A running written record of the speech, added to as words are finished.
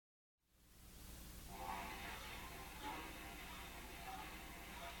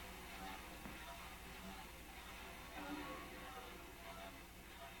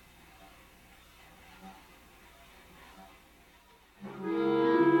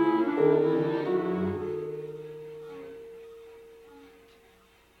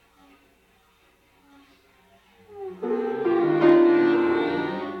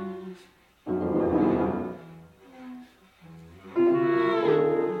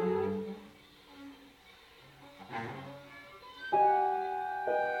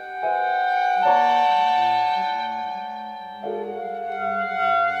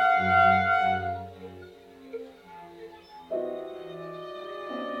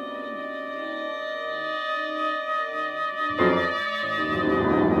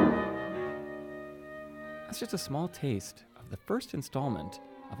just a small taste of the first installment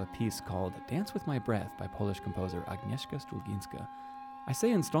of a piece called Dance with My Breath by Polish composer Agnieszka Stulginska. I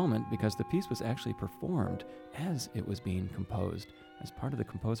say installment because the piece was actually performed as it was being composed as part of the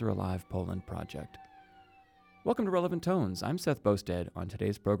Composer Alive Poland project. Welcome to Relevant Tones. I'm Seth Bosted. On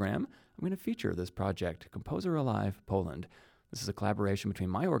today's program, I'm going to feature this project, Composer Alive Poland. This is a collaboration between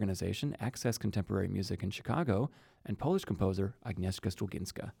my organization, Access Contemporary Music in Chicago, and Polish composer Agnieszka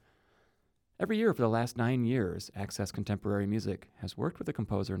Stulginska. Every year for the last 9 years, Access Contemporary Music has worked with a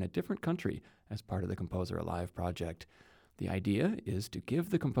composer in a different country as part of the Composer Alive project. The idea is to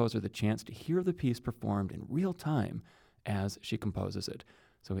give the composer the chance to hear the piece performed in real time as she composes it.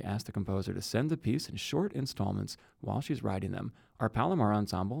 So we asked the composer to send the piece in short installments while she's writing them. Our Palomar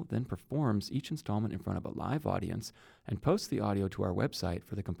Ensemble then performs each installment in front of a live audience and posts the audio to our website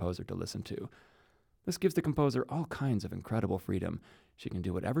for the composer to listen to. This gives the composer all kinds of incredible freedom. She can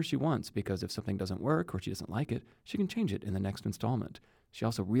do whatever she wants because if something doesn't work or she doesn't like it, she can change it in the next installment. She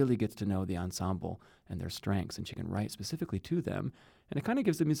also really gets to know the ensemble and their strengths, and she can write specifically to them. And it kind of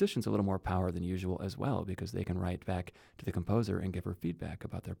gives the musicians a little more power than usual as well, because they can write back to the composer and give her feedback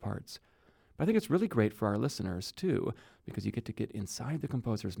about their parts. But I think it's really great for our listeners, too, because you get to get inside the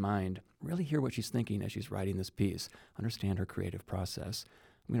composer's mind, really hear what she's thinking as she's writing this piece, understand her creative process.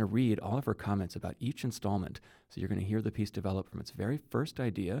 I'm going to read all of her comments about each installment, so you're going to hear the piece develop from its very first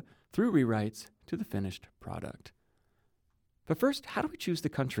idea through rewrites to the finished product. But first, how do we choose the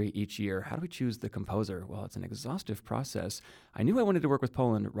country each year? How do we choose the composer? Well, it's an exhaustive process. I knew I wanted to work with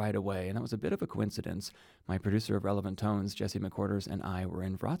Poland right away, and that was a bit of a coincidence. My producer of Relevant Tones, Jesse McQuarters, and I were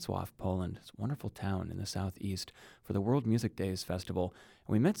in Wrocław, Poland. It's a wonderful town in the southeast for the World Music Days Festival.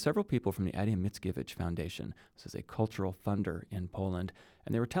 And we met several people from the Adam Mickiewicz Foundation. This is a cultural funder in Poland.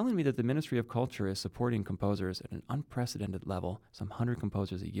 And they were telling me that the Ministry of Culture is supporting composers at an unprecedented level. Some 100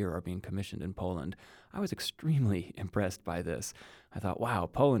 composers a year are being commissioned in Poland. I was extremely impressed by this. I thought, wow,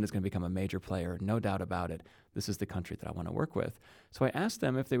 Poland is going to become a major player, no doubt about it. This is the country that I want to work with. So I asked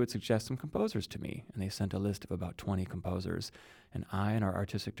them if they would suggest some composers to me, and they sent a list of about 20 composers. And I and our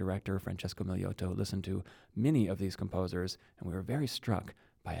artistic director, Francesco Miliotto, listened to many of these composers, and we were very struck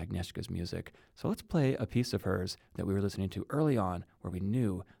by Agnieszka's music. So let's play a piece of hers that we were listening to early on where we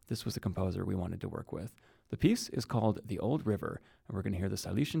knew this was the composer we wanted to work with. The piece is called The Old River, and we're going to hear the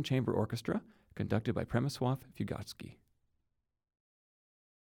Silesian Chamber Orchestra conducted by Przemysław Fugacki.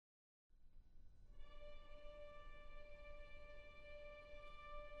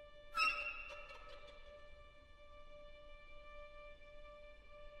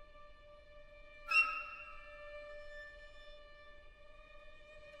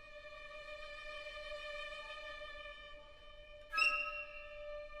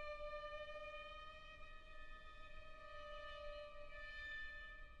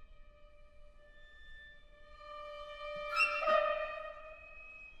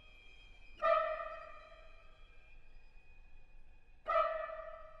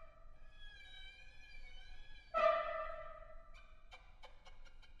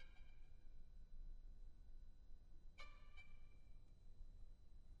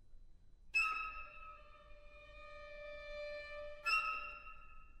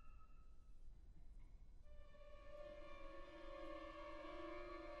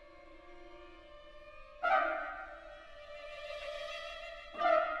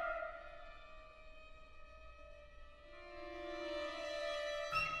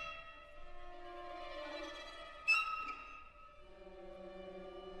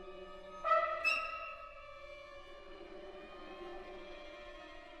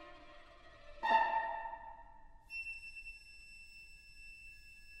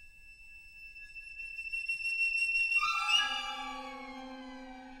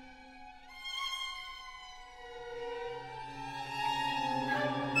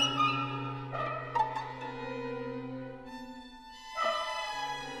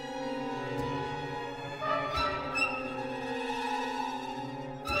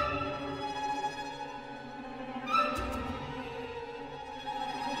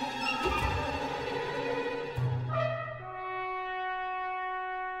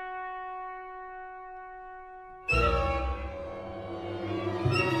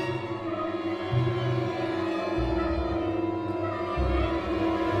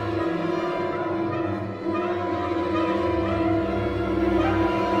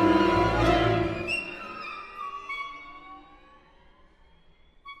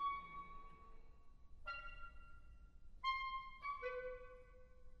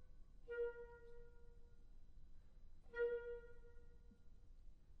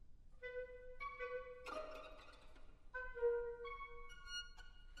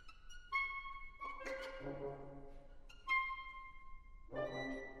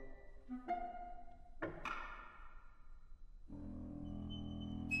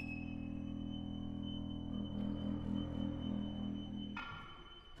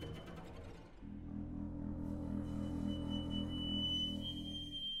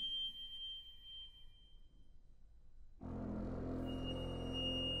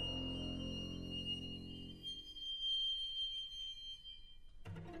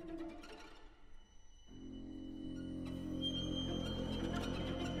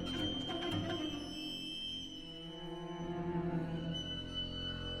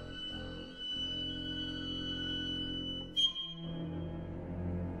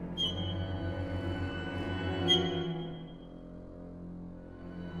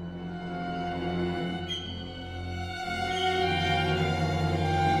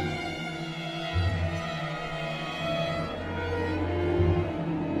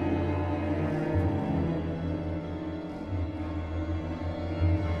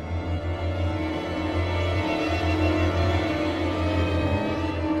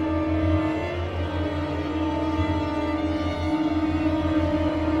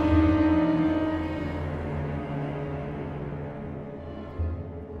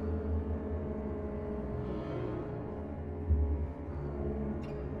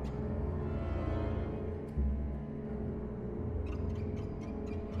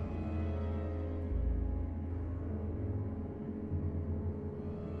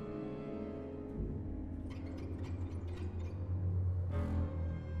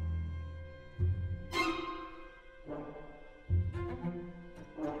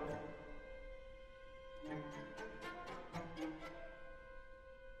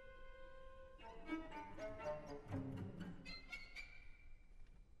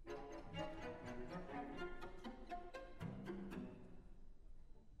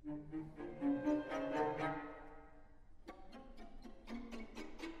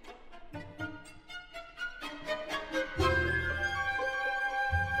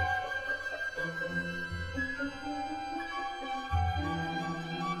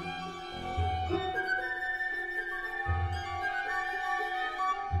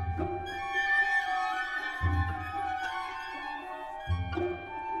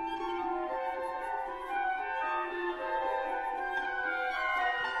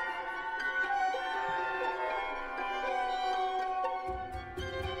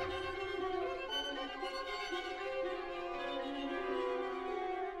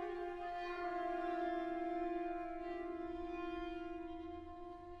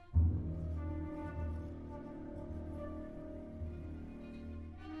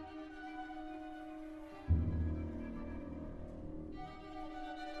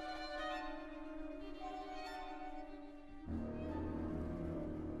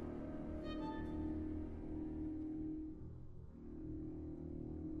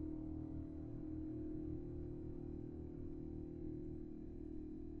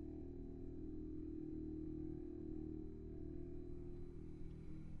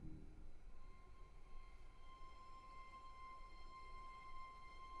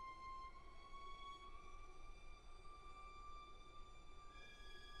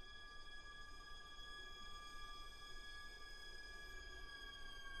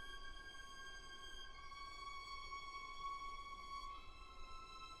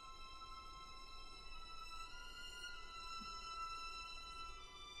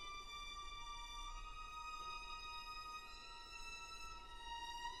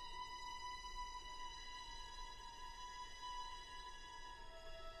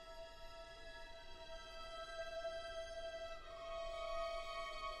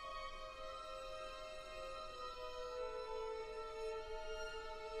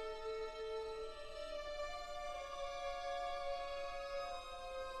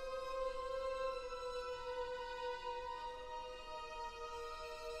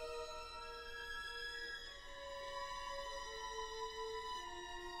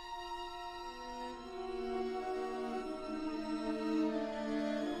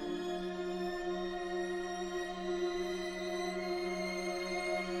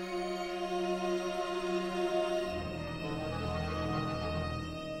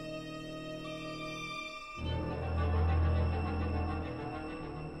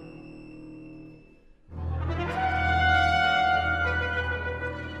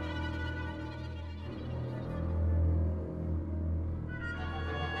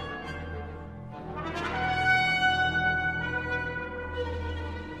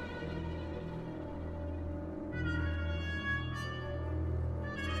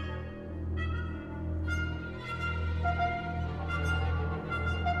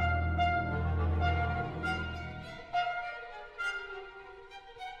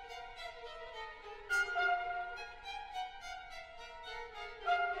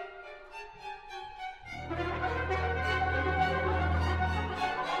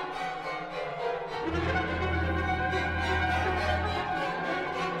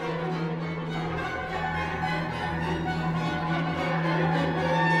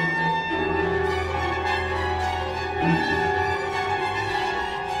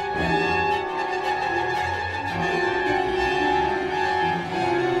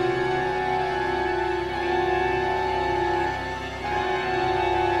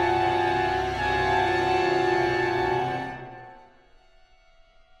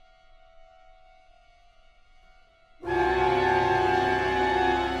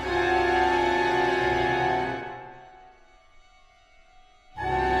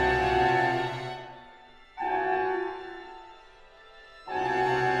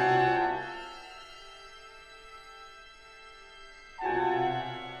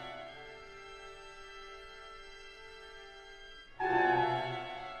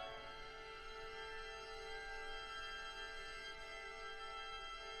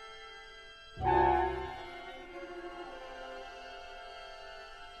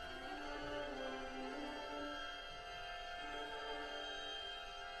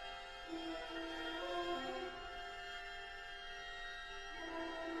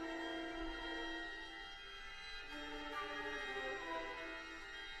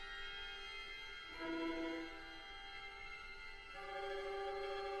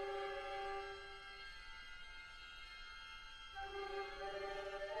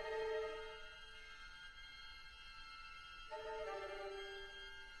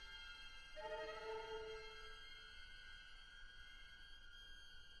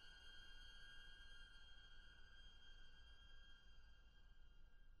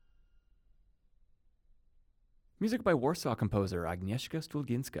 Music by Warsaw composer Agnieszka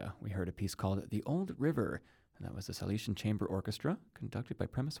Stulginska. We heard a piece called The Old River, and that was the Salesian Chamber Orchestra, conducted by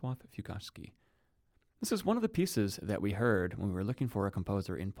Przemysław Fugaszki. This is one of the pieces that we heard when we were looking for a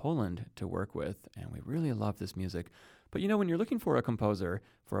composer in Poland to work with, and we really love this music. But when you're looking for a composer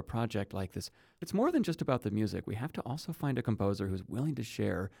for a project like this, it's more than just about the music. We have to also find a composer who's willing to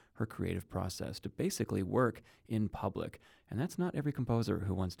share her creative process, to basically work in public. And that's not every composer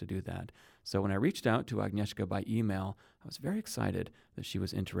who wants to do that. So when I reached out to Agnieszka by email, I was very excited that she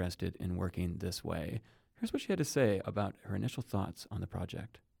was interested in working this way. Here's what she had to say about her initial thoughts on the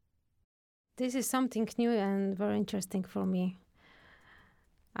project. This is something new and very interesting for me.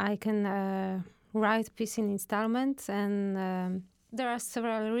 I can write piece in installments, and there are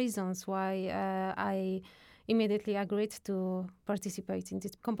several reasons why I immediately agreed to participate in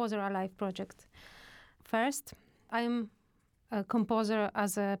this Composer Alive project. First, I'm a composer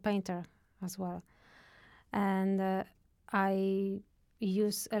as a painter as well, and I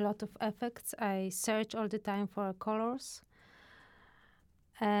use a lot of effects. I search all the time for colors,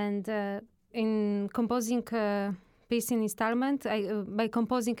 and in composing piece in installment, by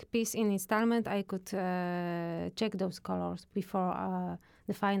composing piece in installment, I could check those colors before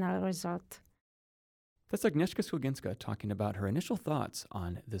the final result. That's Agnieszka Stulginska talking about her initial thoughts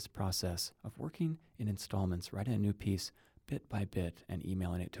on this process of working in installments, writing a new piece bit by bit and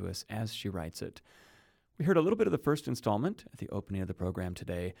emailing it to us as she writes it. We heard a little bit of the first installment at the opening of the program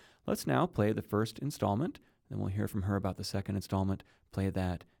today. Let's now play the first installment, then we'll hear from her about the second installment, play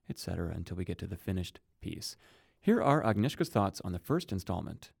that, etc., until we get to the finished piece. Here are Agnieszka's thoughts on the first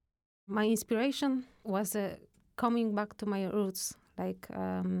installment. My inspiration was coming back to my roots, like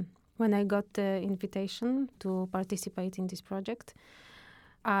when I got the invitation to participate in this project,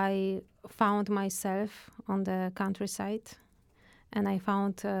 I found myself on the countryside, and I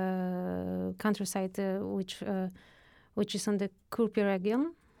found countryside which is on the Kurpie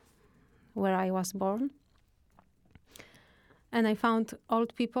region, where I was born. And I found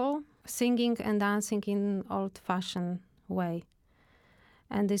old people singing and dancing in old-fashioned way.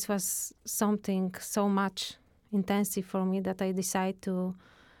 And this was something so much intensive for me that I decided to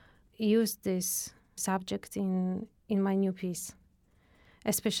use this subject in my new piece,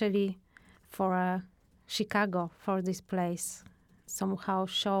 especially for Chicago, for this place, somehow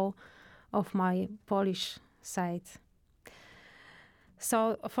show of my Polish side.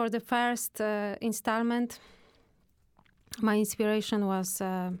 So for the first installment, my inspiration was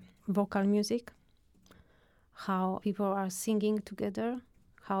vocal music, how people are singing together,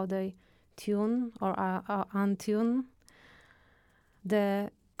 how they tune or are untune, the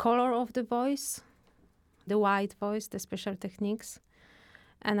color of the voice, the white voice, the special techniques.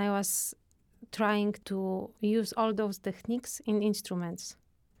 And I was trying to use all those techniques in instruments.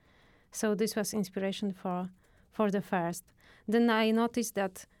 So this was inspiration for the first. Then I noticed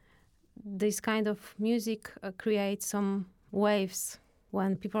that this kind of music creates some waves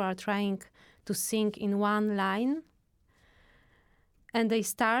when people are trying to sing in one line and they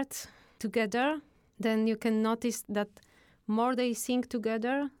start together. Then you can notice that more they sing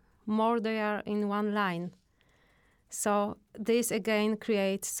together, more they are in one line. So this again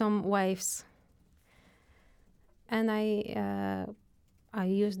creates some waves. And I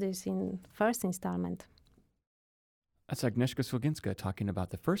use this in first installment. That's Agnieszka Stulginska talking about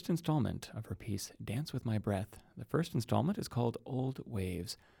the first installment of her piece, Dance with My Breath. The first installment is called Old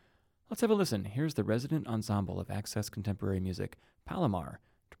Waves. Let's have a listen. Here's the resident ensemble of Access Contemporary Music, Palomar,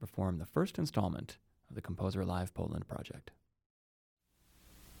 to perform the first installment of the Composer Alive Poland project.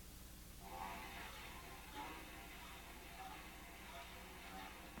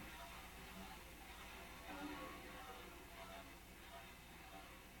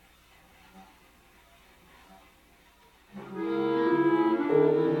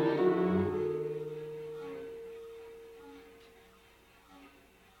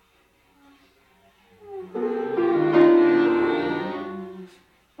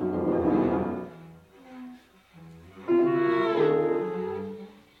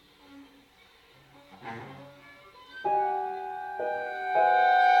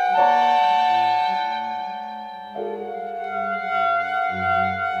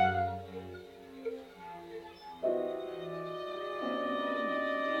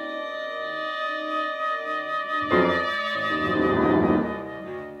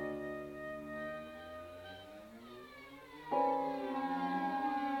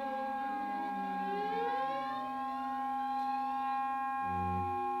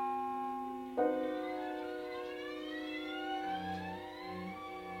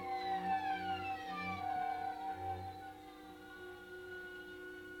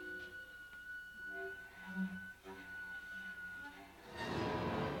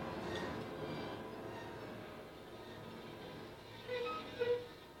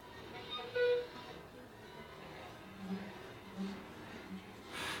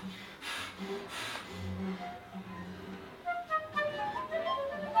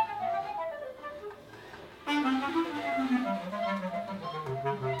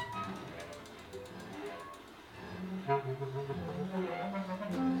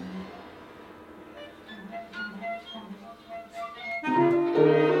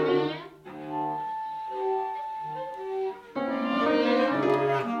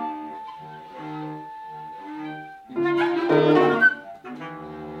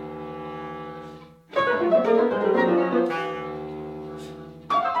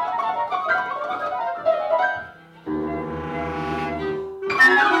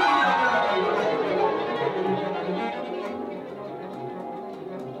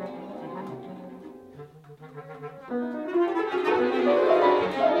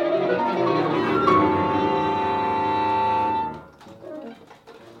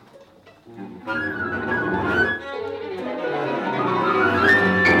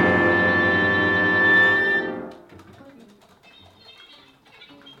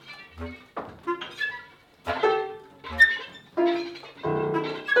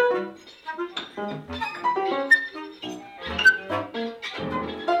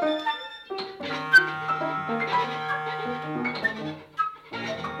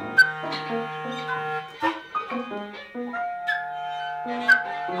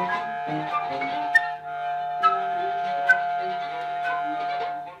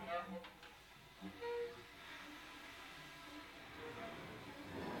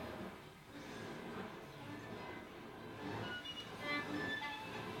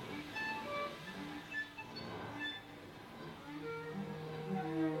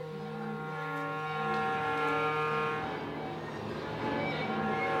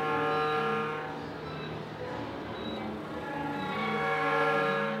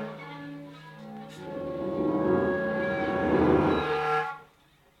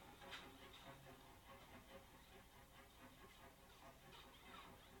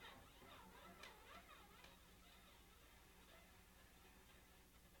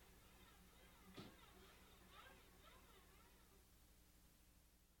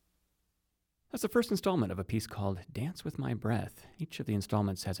 That's the first installment of a piece called Dance with My Breath. Each of the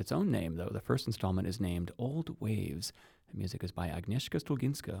installments has its own name, though. The first installment is named Old Waves. The music is by Agnieszka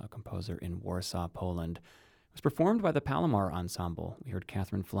Stulginska, a composer in Warsaw, Poland. It was performed by the Palomar Ensemble. We heard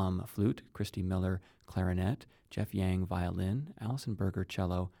Catherine Flum, flute, Christy Miller, clarinet, Jeff Yang, violin, Alison Berger,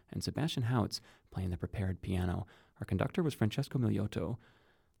 cello, and Sebastian Hautz playing the prepared piano. Our conductor was Francesco Miliotto.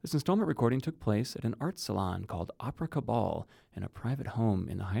 This installment recording took place at an art salon called Opera Cabal in a private home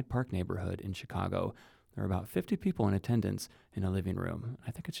in the Hyde Park neighborhood in Chicago. There were about 50 people in attendance in a living room. I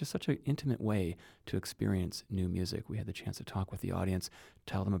think it's just such an intimate way to experience new music. We had the chance to talk with the audience,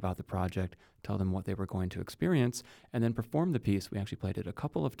 tell them about the project, tell them what they were going to experience, and then perform the piece. We actually played it a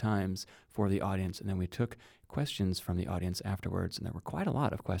couple of times for the audience, and then we took questions from the audience afterwards, and there were quite a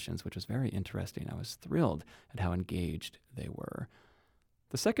lot of questions, which was very interesting. I was thrilled at how engaged they were.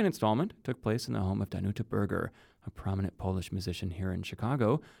 The second installment took place in the home of Danuta Berger, a prominent Polish musician here in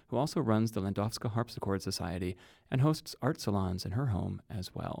Chicago, who also runs the Landowska Harpsichord Society and hosts art salons in her home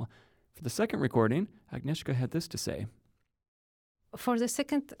as well. For the second recording, Agnieszka had this to say. For the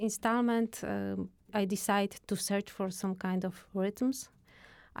second installment, I decided to search for some kind of rhythms.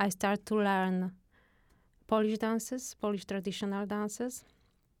 I started to learn Polish dances, Polish traditional dances.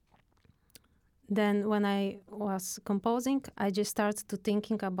 Then when I was composing, I just started to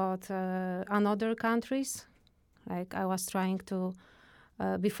thinking about another countries. Like I was trying to,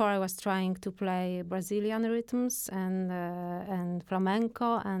 before I was trying to play Brazilian rhythms and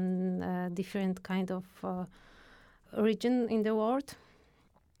flamenco and different kind of region in the world.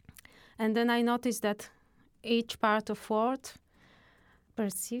 And then I noticed that each part of world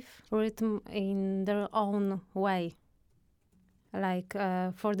perceive rhythm in their own way. Like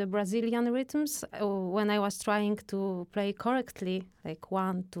for the Brazilian rhythms, when I was trying to play correctly, like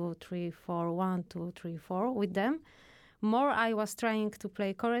 1, 2, 3, 4, 1, 2, 3, 4 with them, more I was trying to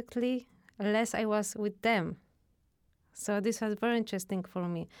play correctly, less I was with them. So this was very interesting for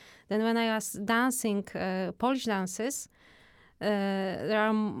me. Then when I was dancing Polish dances, there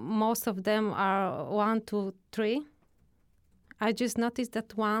are most of them are 1, 2, 3. I just noticed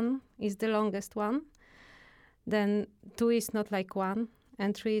that 1 is the longest one. Then 2 is not like 1,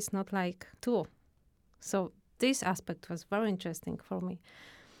 and 3 is not like 2. So this aspect was very interesting for me.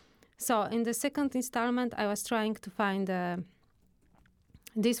 So in the second installment, I was trying to find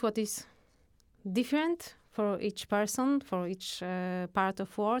this what is different for each person, for each part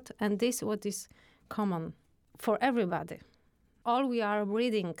of world, and this what is common for everybody. All we are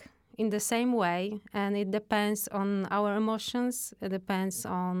breathing in the same way, and it depends on our emotions, it depends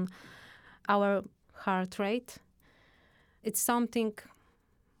on our heart rate. It's something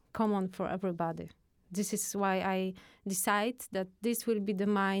common for everybody. This is why I decide that this will be the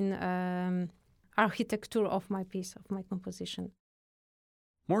main architecture of my piece, of my composition.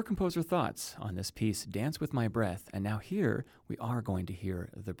 More composer thoughts on this piece, Dance with My Breath, and now here we are going to hear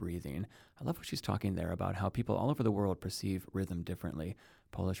the breathing. I love what she's talking there about how people all over the world perceive rhythm differently.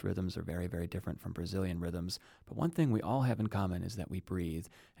 Polish rhythms are very, very different from Brazilian rhythms, but one thing we all have in common is that we breathe.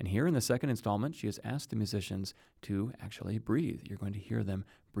 And here in the second installment, she has asked the musicians to actually breathe. You're going to hear them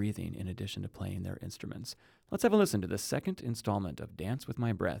breathing in addition to playing their instruments. Let's have a listen to the second installment of Dance with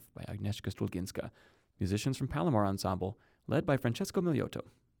My Breath by Agnieszka Stulginska. Musicians from Palomar Ensemble, led by Francesco Miliotto.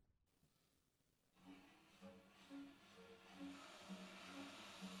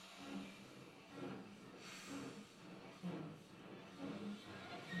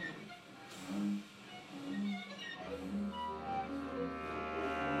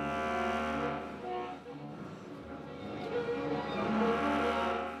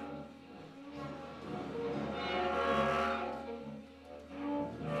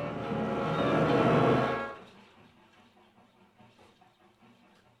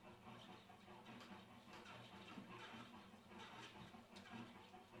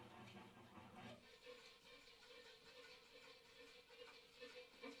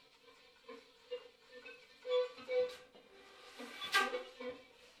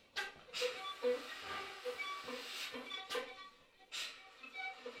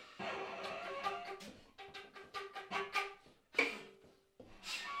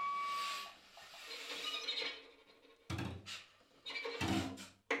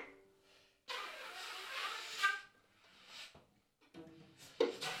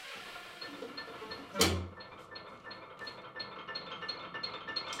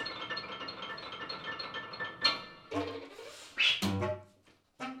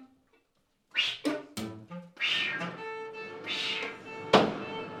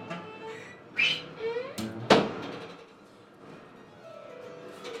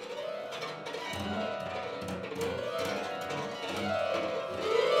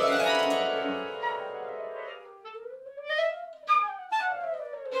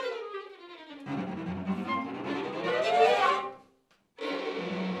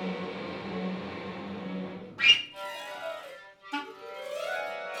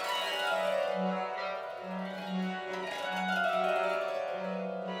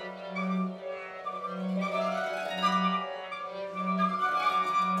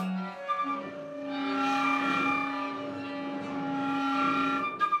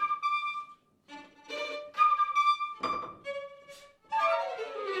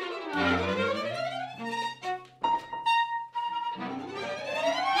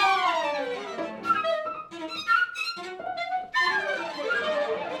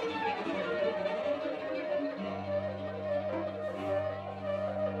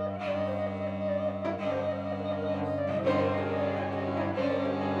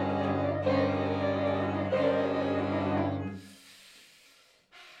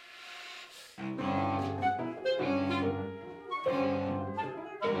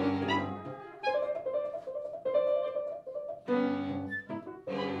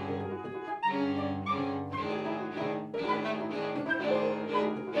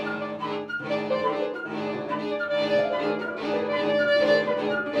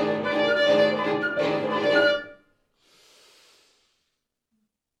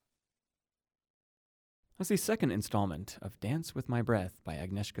 That's the second installment of Dance with My Breath by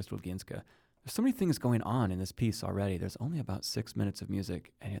Agnieszka Stulginska. There's so many things going on in this piece already. There's only about 6 minutes of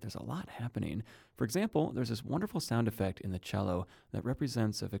music, and yet there's a lot happening. For example, there's this wonderful sound effect in the cello that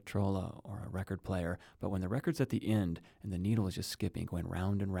represents a Victrola or a record player, but when the record's at the end and the needle is just skipping, going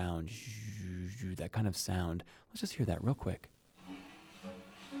round and round, that kind of sound. Let's just hear that real quick.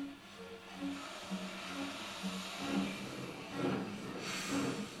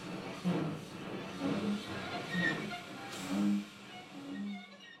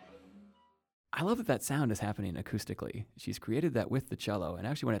 I love that that sound is happening acoustically. She's created that with the cello, and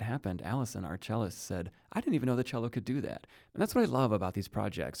actually when it happened, Allison, our cellist, said, I didn't even know the cello could do that. And that's what I love about these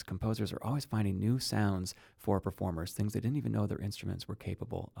projects. Composers are always finding new sounds for performers, things they didn't even know their instruments were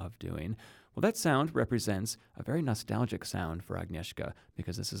capable of doing. Well, that sound represents a very nostalgic sound for Agnieszka,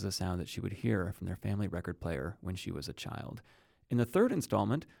 because this is a sound that she would hear from their family record player when she was a child. In the third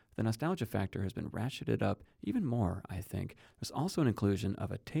installment, the nostalgia factor has been ratcheted up even more, I think. There's also an inclusion of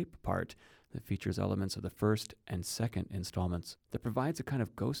a tape part that features elements of the first and second installments that provides a kind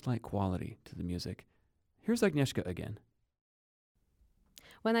of ghost-like quality to the music. Here's Agnieszka again.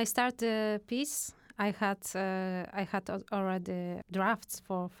 When I started the piece, I had already drafts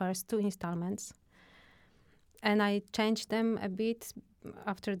for first two installments, and I changed them a bit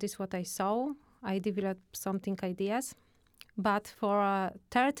after this. What I saw, I developed something ideas, but for a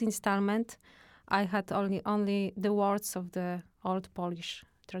third installment, I had only the words of the old Polish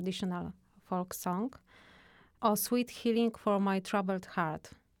traditional folk song, "O Sweet Healing for My Troubled Heart."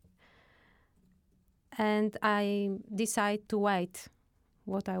 And I decide to wait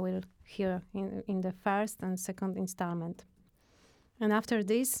what I will hear in the first and second installment. And after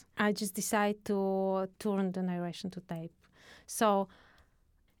this, I just decide to turn the narration to tape. So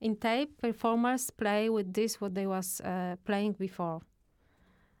in tape, performers play with this what they was playing before.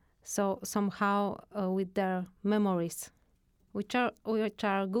 So somehow with their memories, which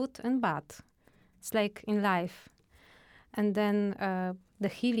are good and bad. It's like in life. And then the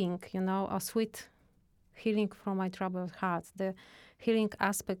healing, a sweet healing for my troubled heart. The healing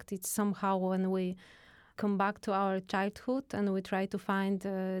aspect is somehow when we come back to our childhood and we try to find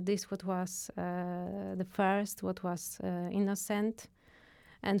this what was the first, what was innocent.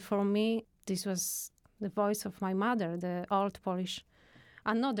 And for me, this was the voice of my mother,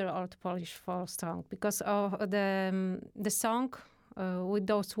 another old Polish folk song, because of the song with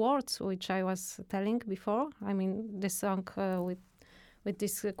those words which I was telling before. I mean, the song with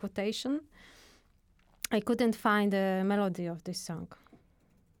this quotation. I couldn't find the melody of this song.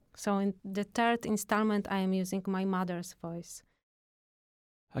 So in the third installment, I am using my mother's voice.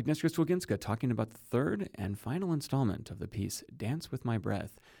 Agnieszka Stulginska talking about the third and final installment of the piece, Dance with My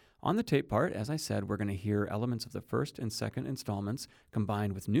Breath. On the tape part, as I said, we're going to hear elements of the first and second installments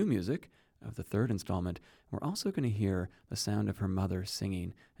combined with new music of the third installment. We're also going to hear the sound of her mother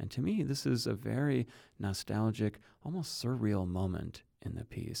singing. And to me, this is a very nostalgic, almost surreal moment in the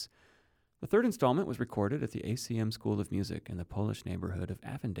piece. The third installment was recorded at the ACM School of Music in the Polish neighborhood of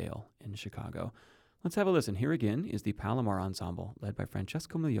Avondale in Chicago. Let's have a listen. Here again is the Palomar Ensemble, led by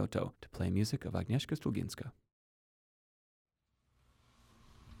Francesco Miliotto, to play music of Agnieszka Stulginska.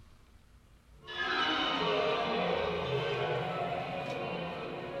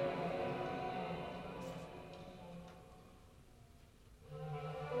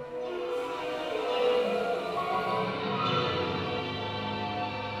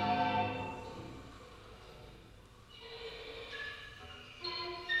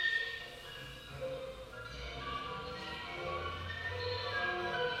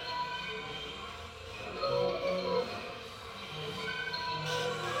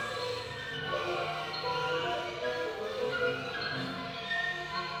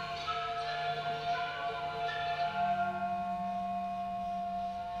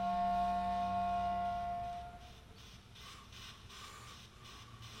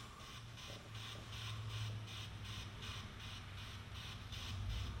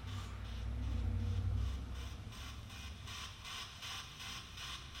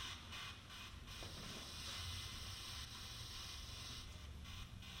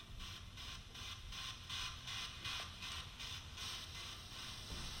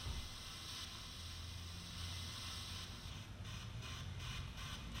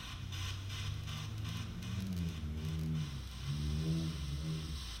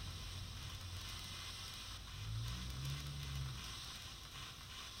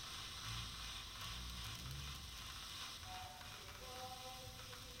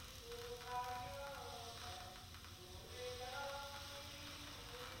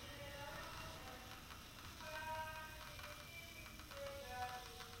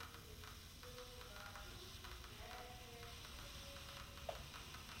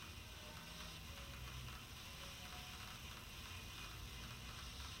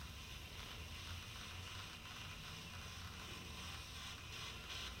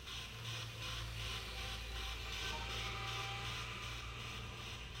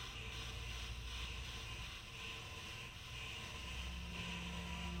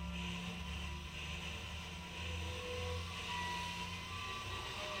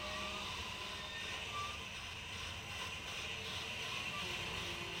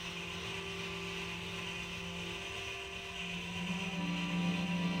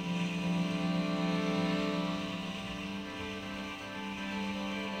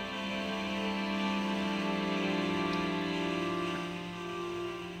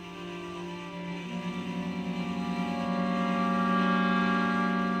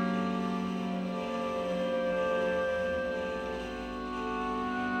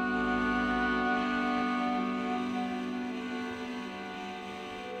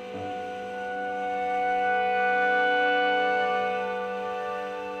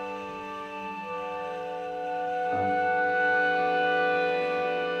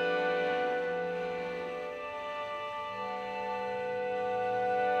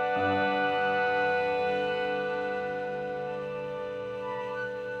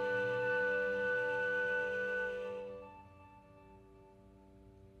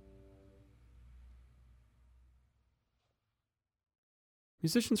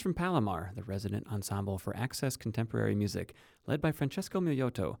 Musicians from Palomar, the resident ensemble for Access Contemporary Music, led by Francesco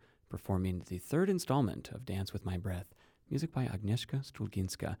Miliotto, performing the third installment of Dance with My Breath, music by Agnieszka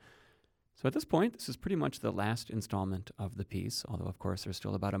Stulginska. So at this point, this is pretty much the last installment of the piece, although of course there's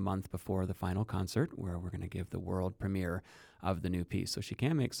still about a month before the final concert where we're going to give the world premiere of the new piece. So she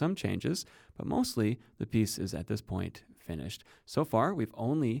can make some changes, but mostly the piece is at this point finished. So far, we've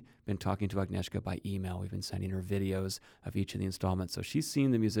only been talking to Agnieszka by email. We've been sending her videos of each of the installments. So she's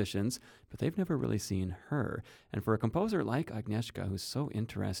seen the musicians, but they've never really seen her. And for a composer like Agnieszka, who's so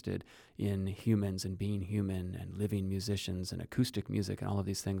interested in humans and being human and living musicians and acoustic music and all of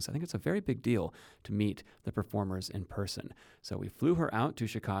these things, I think it's a very big deal to meet the performers in person. So we flew her out to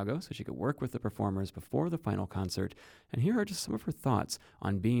Chicago so she could work with the performers before the final concert. And here are just some of her thoughts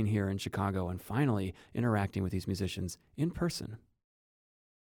on being here in Chicago and finally interacting with these musicians in person.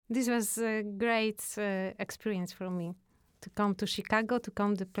 This was a great experience for me to come to Chicago, to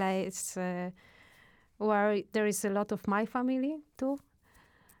come to place where there is a lot of my family too,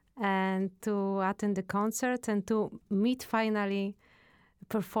 and to attend the concert and to meet finally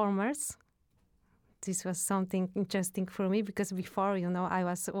performers. This was something interesting for me because before, I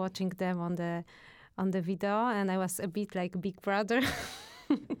was watching them on the video and I was a bit like Big Brother.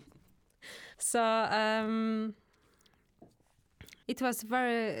 So it was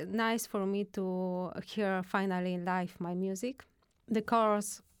very nice for me to hear finally live my music. The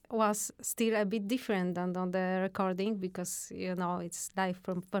chorus was still a bit different than on the recording because, it's live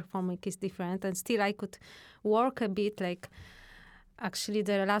from performing is different. And still I could work a bit like, actually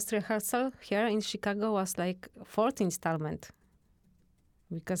the last rehearsal here in Chicago was like fourth installment.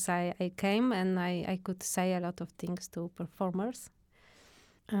 Because I came and I could say a lot of things to performers.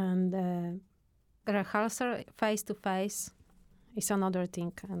 And rehearsal face-to-face is another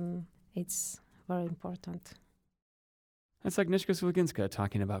thing, and it's very important. That's Agnieszka Stulginska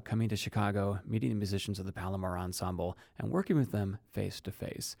talking about coming to Chicago, meeting the musicians of the Palomar Ensemble, and working with them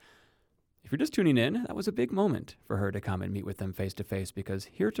face-to-face. If you're just tuning in, that was a big moment for her to come and meet with them face-to-face because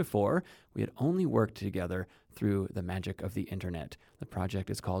heretofore, we had only worked together through the magic of the internet. The project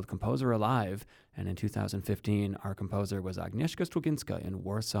is called Composer Alive, and in 2015, our composer was Agnieszka Stulginska in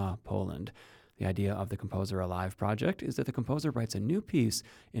Warsaw, Poland. The idea of the Composer Alive project is that the composer writes a new piece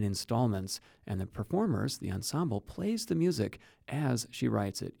in installments, and the performers, the ensemble, plays the music as she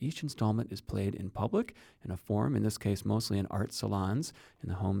writes it. Each installment is played in public, in a forum, in this case mostly in art salons, in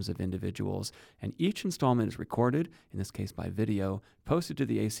the homes of individuals, and each installment is recorded, in this case by video, posted to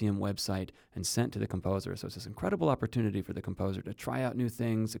the ACM website, and sent to the composer. So it's this incredible opportunity for the composer to try out new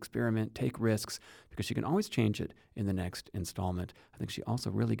things, experiment, take risks, because she can always change it in the next installment. I think she also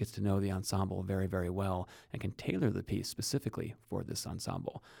really gets to know the ensemble very, very well and can tailor the piece specifically for this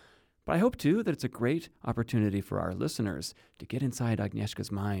ensemble. But I hope, too, that it's a great opportunity for our listeners to get inside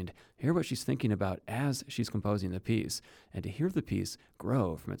Agnieszka's mind, hear what she's thinking about as she's composing the piece, and to hear the piece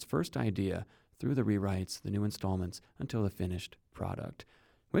grow from its first idea through the rewrites, the new installments, until the finished product.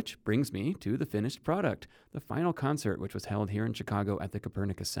 Which brings me to the finished product, the final concert, which was held here in Chicago at the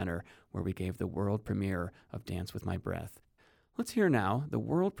Copernicus Center, where we gave the world premiere of Dance with My Breath. Let's hear now the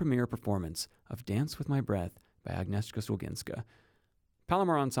world premiere performance of Dance with My Breath by Agnieszka Stulginska.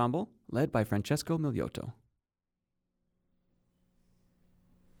 Palomar Ensemble, led by Francesco Miliotto.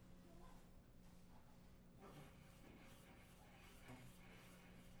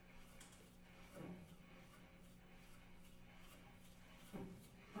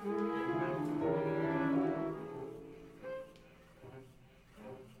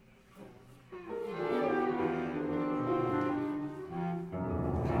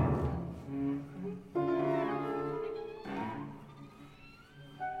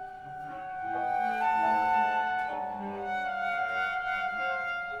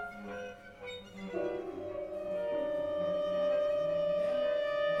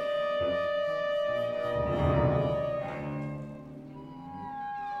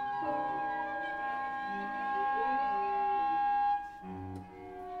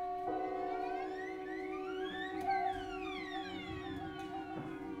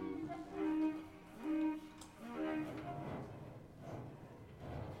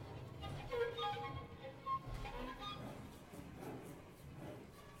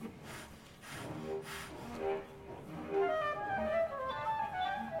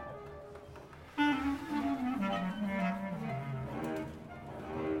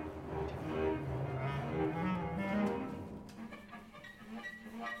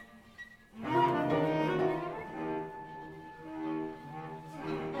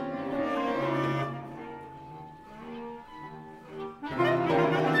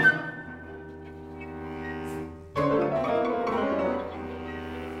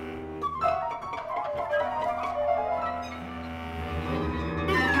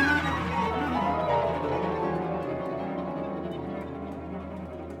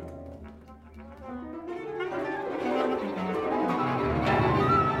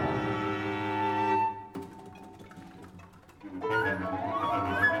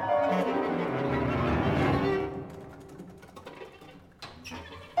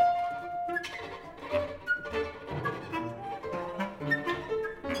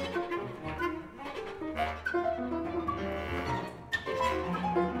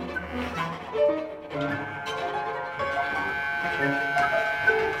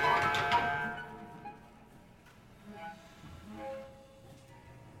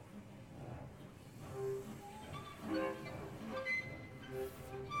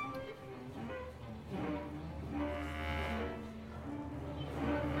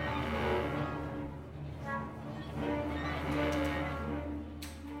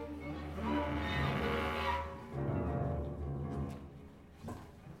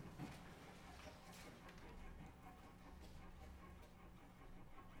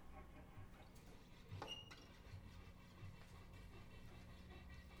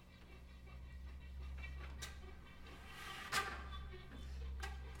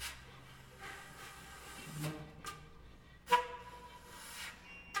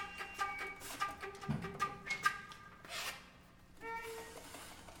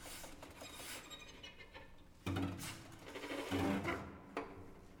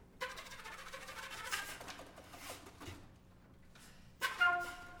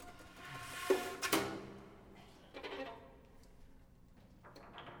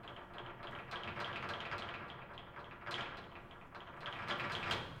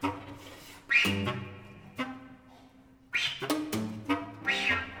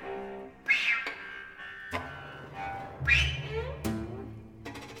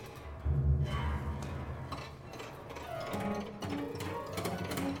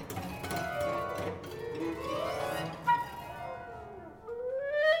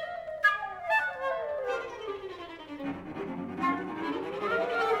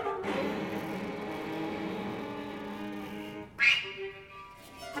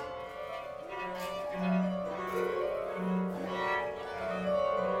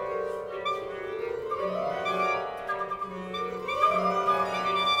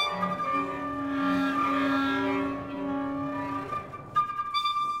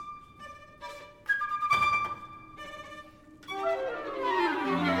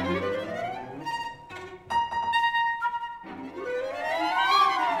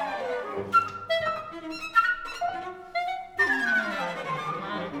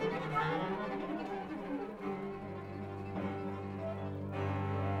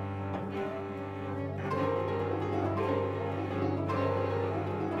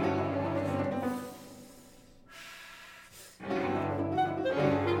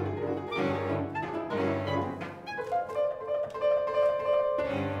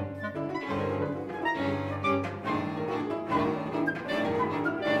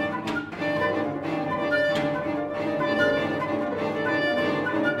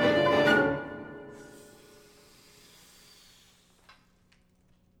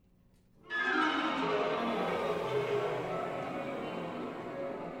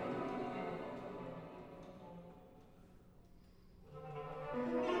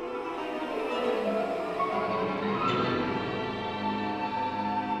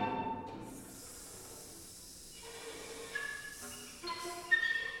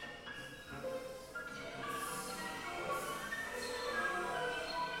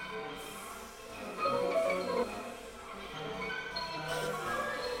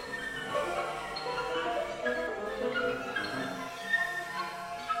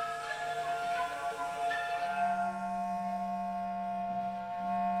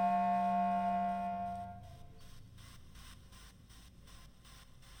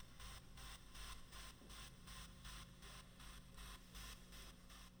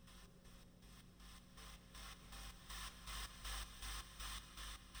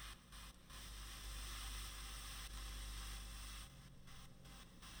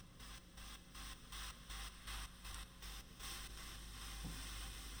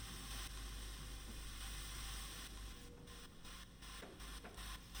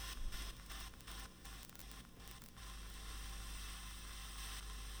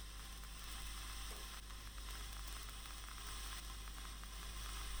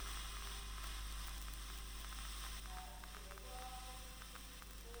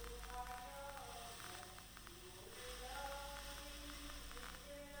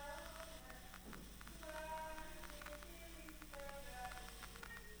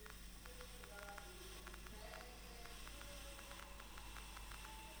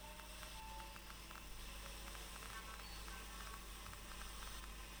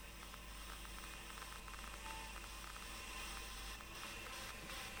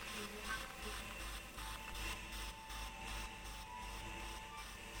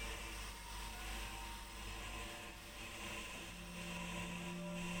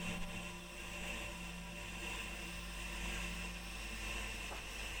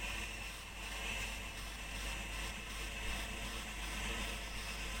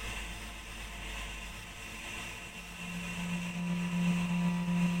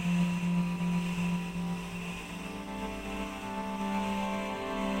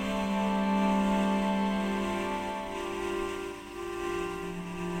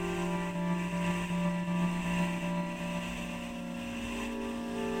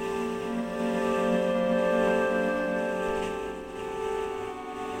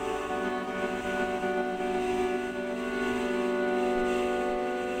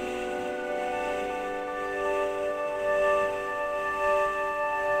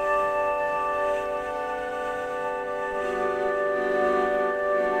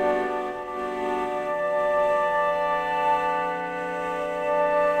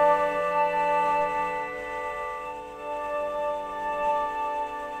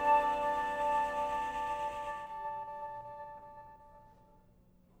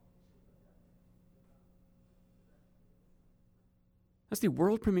 That's the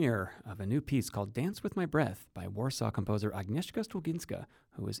world premiere of a new piece called Dance with My Breath by Warsaw composer Agnieszka Stulginska,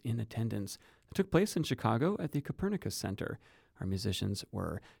 who was in attendance. It took place in Chicago at the Copernicus Center. Our musicians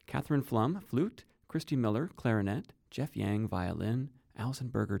were Catherine Flum, flute, Christy Miller, clarinet, Jeff Yang, violin, Alison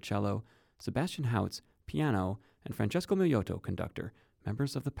Berger, cello, Sebastian Hautz, piano, and Francesco Migliotto, conductor,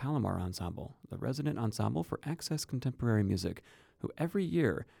 members of the Palomar Ensemble, the resident ensemble for Access Contemporary Music, who every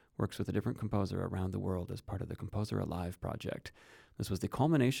year works with a different composer around the world as part of the Composer Alive project. This was the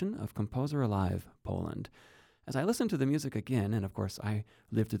culmination of Composer Alive Poland. As I listened to the music again, and of course I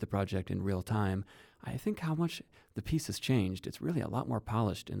lived through the project in real time, I think how much the piece has changed. It's really a lot more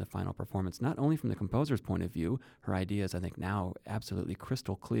polished in the final performance, not only from the composer's point of view, her ideas I think now absolutely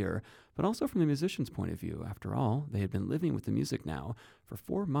crystal clear, but also from the musician's point of view. After all, they had been living with the music now for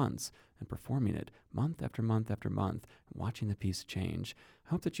 4 months and performing it month after month after month, and watching the piece change. I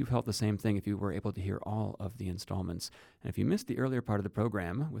hope that you felt the same thing if you were able to hear all of the installments. And if you missed the earlier part of the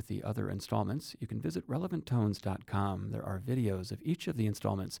program with the other installments, you can visit relevanttones.com. There are videos of each of the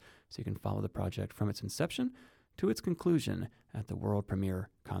installments so you can follow the project from its inception to its conclusion at the world premiere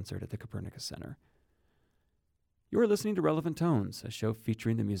concert at the Copernicus Center. You are listening to Relevant Tones, a show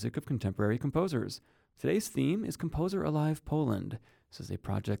featuring the music of contemporary composers. Today's theme is Composer Alive Poland. This is a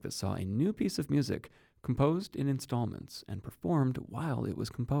project that saw a new piece of music composed in installments and performed while it was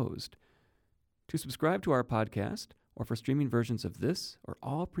composed. To subscribe to our podcast, or for streaming versions of this or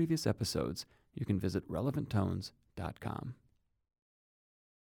all previous episodes, you can visit relevanttones.com.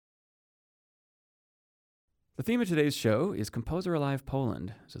 The theme of today's show is Composer Alive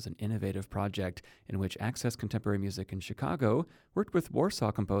Poland. This is an innovative project in which Access Contemporary Music in Chicago worked with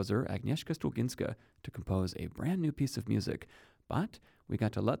Warsaw composer Agnieszka Stulginska to compose a brand new piece of music. But we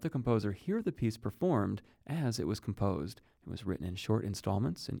got to let the composer hear the piece performed as it was composed. It was written in short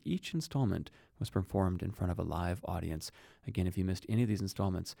installments, and each installment was performed in front of a live audience. Again, if you missed any of these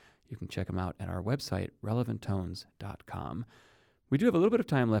installments, you can check them out at our website, relevanttones.com. We do have a little bit of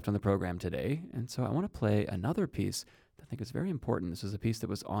time left on the program today, and so I want to play another piece that I think is very important. This is a piece that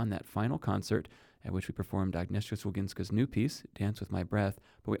was on that final concert at which we performed Agnieszka Stulginska's new piece, Dance with My Breath,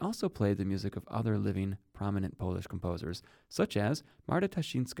 but we also played the music of other living, prominent Polish composers, such as Marta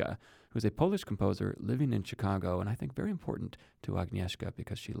Taszyńska, who is a Polish composer living in Chicago, and I think very important to Agnieszka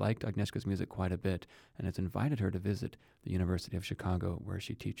because she liked Agnieszka's music quite a bit and has invited her to visit the University of Chicago where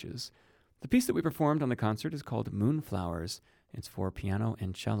she teaches. The piece that we performed on the concert is called Moonflowers. It's for piano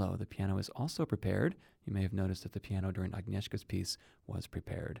and cello. The piano is also prepared. You may have noticed that the piano during Agnieszka's piece was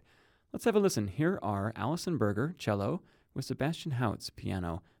prepared. Let's have a listen. Here are Alison Berger, cello, with Sebastian Hautz,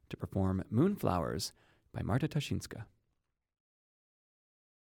 piano, to perform Moonflowers by Marta Taszyńska.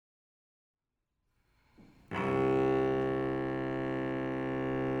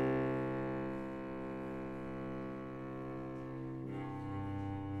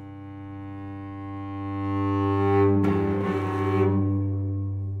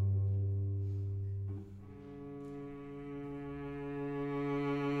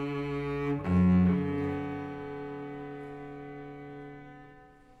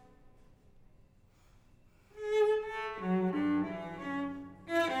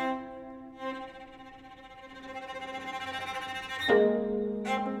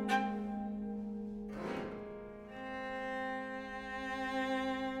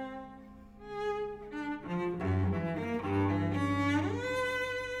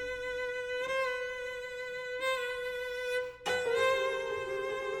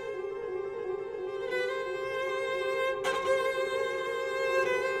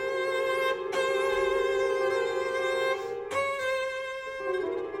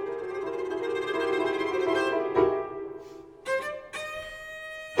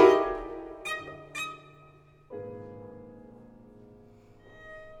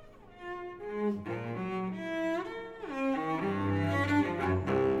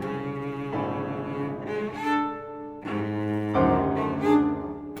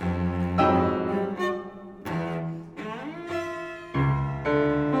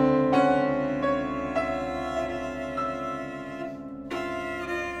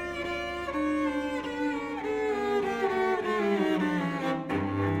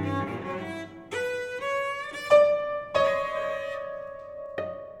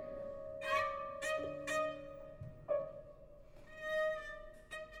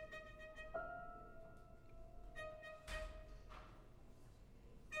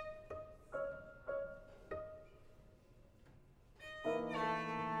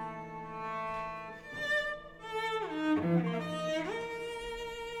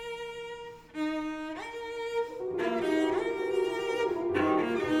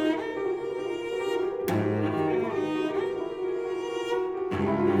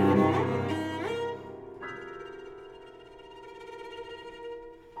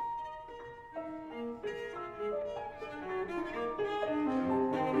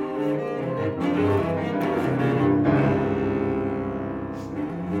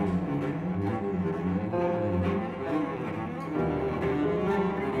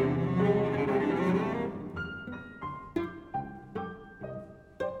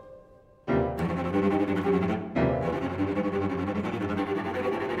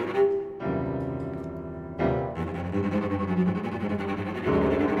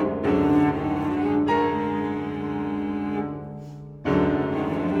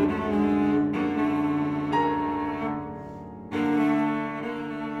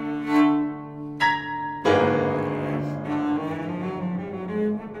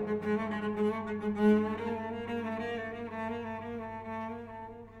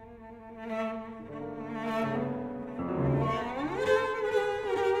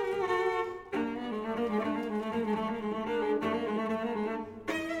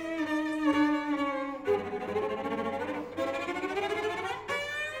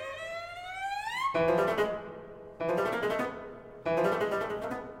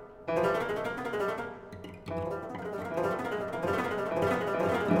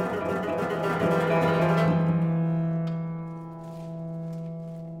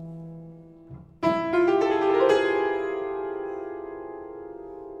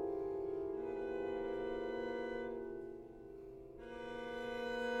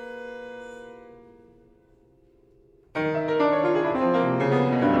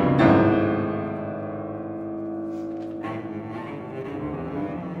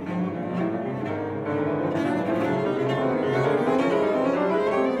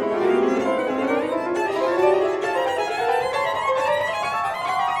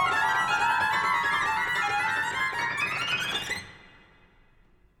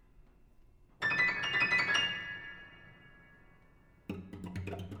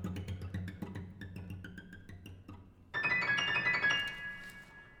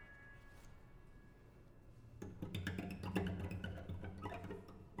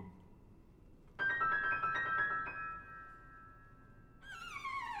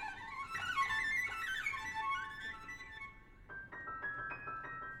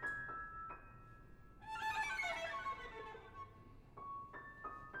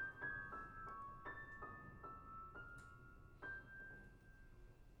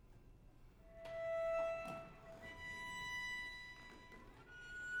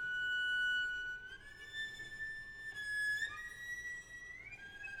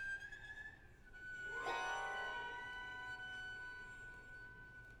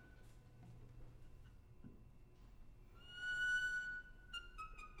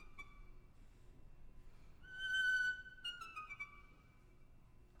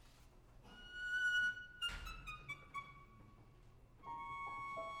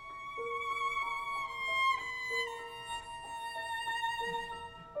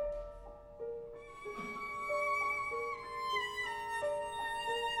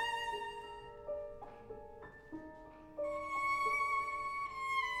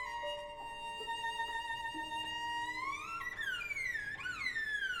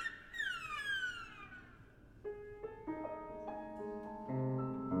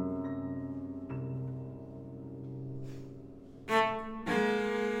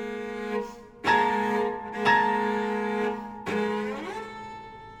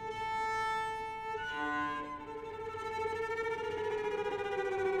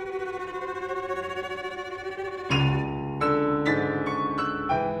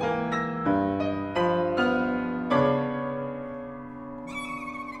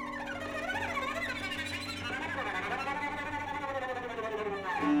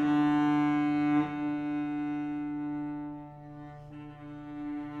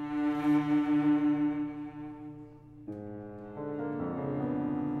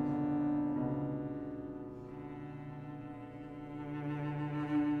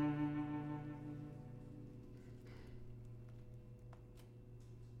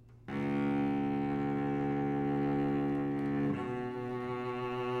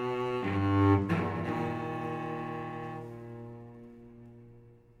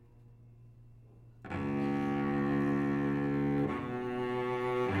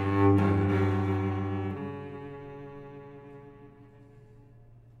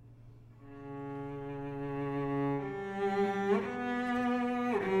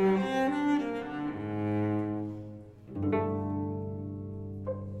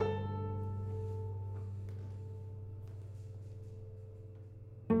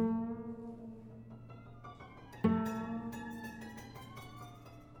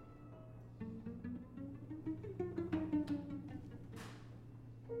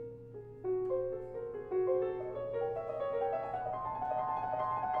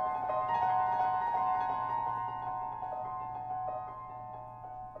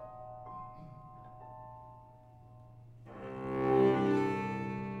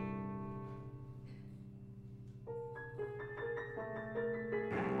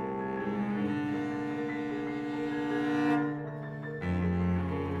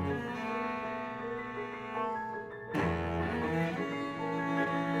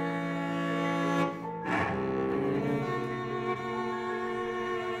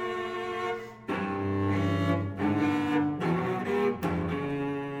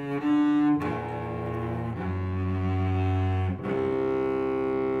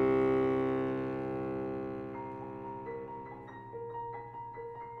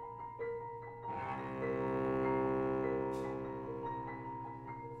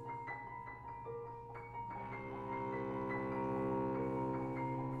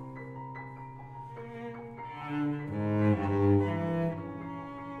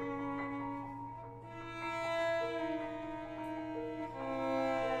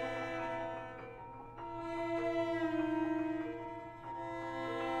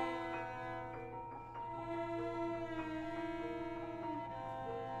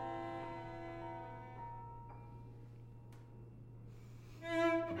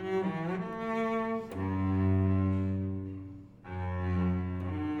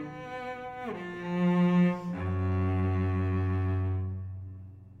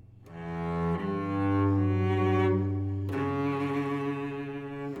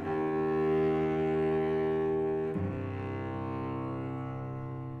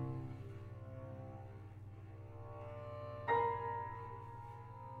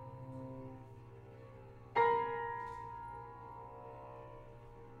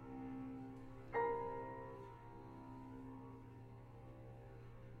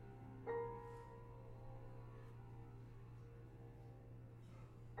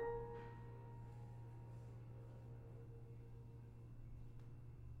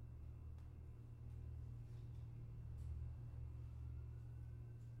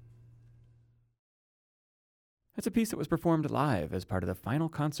 That's a piece that was performed live as part of the final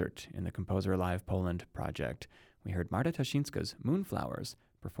concert in the Composer Live Poland project. We heard Marta Taszinska's Moonflowers,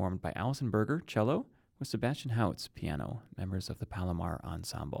 performed by Alison Berger, cello, with Sebastian Hautz, piano, members of the Palomar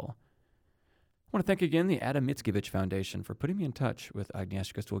Ensemble. I want to thank again the Adam Mickiewicz Foundation for putting me in touch with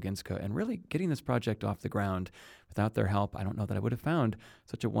Agnieszka Stulginska and really getting this project off the ground. Without their help, I don't know that I would have found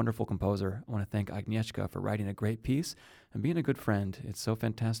such a wonderful composer. I want to thank Agnieszka for writing a great piece and being a good friend. It's so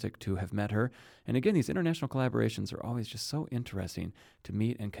fantastic to have met her. And again, these international collaborations are always just so interesting to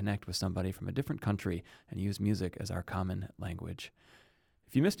meet and connect with somebody from a different country and use music as our common language.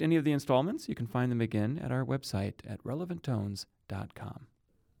 If you missed any of the installments, you can find them again at our website at relevanttones.com.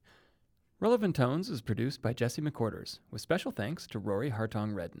 Relevant Tones is produced by Jesse McQuarters, with special thanks to Rory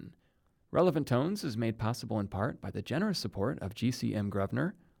Hartong-Redden. Relevant Tones is made possible in part by the generous support of GCM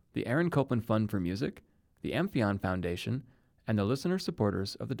Grosvenor, the Aaron Copland Fund for Music, the Amphion Foundation, and the listener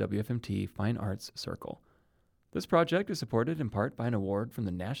supporters of the WFMT Fine Arts Circle. This project is supported in part by an award from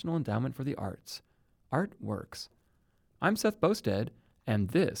the National Endowment for the Arts. Art Works. I'm Seth Bosted, and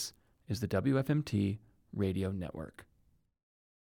this is the WFMT Radio Network.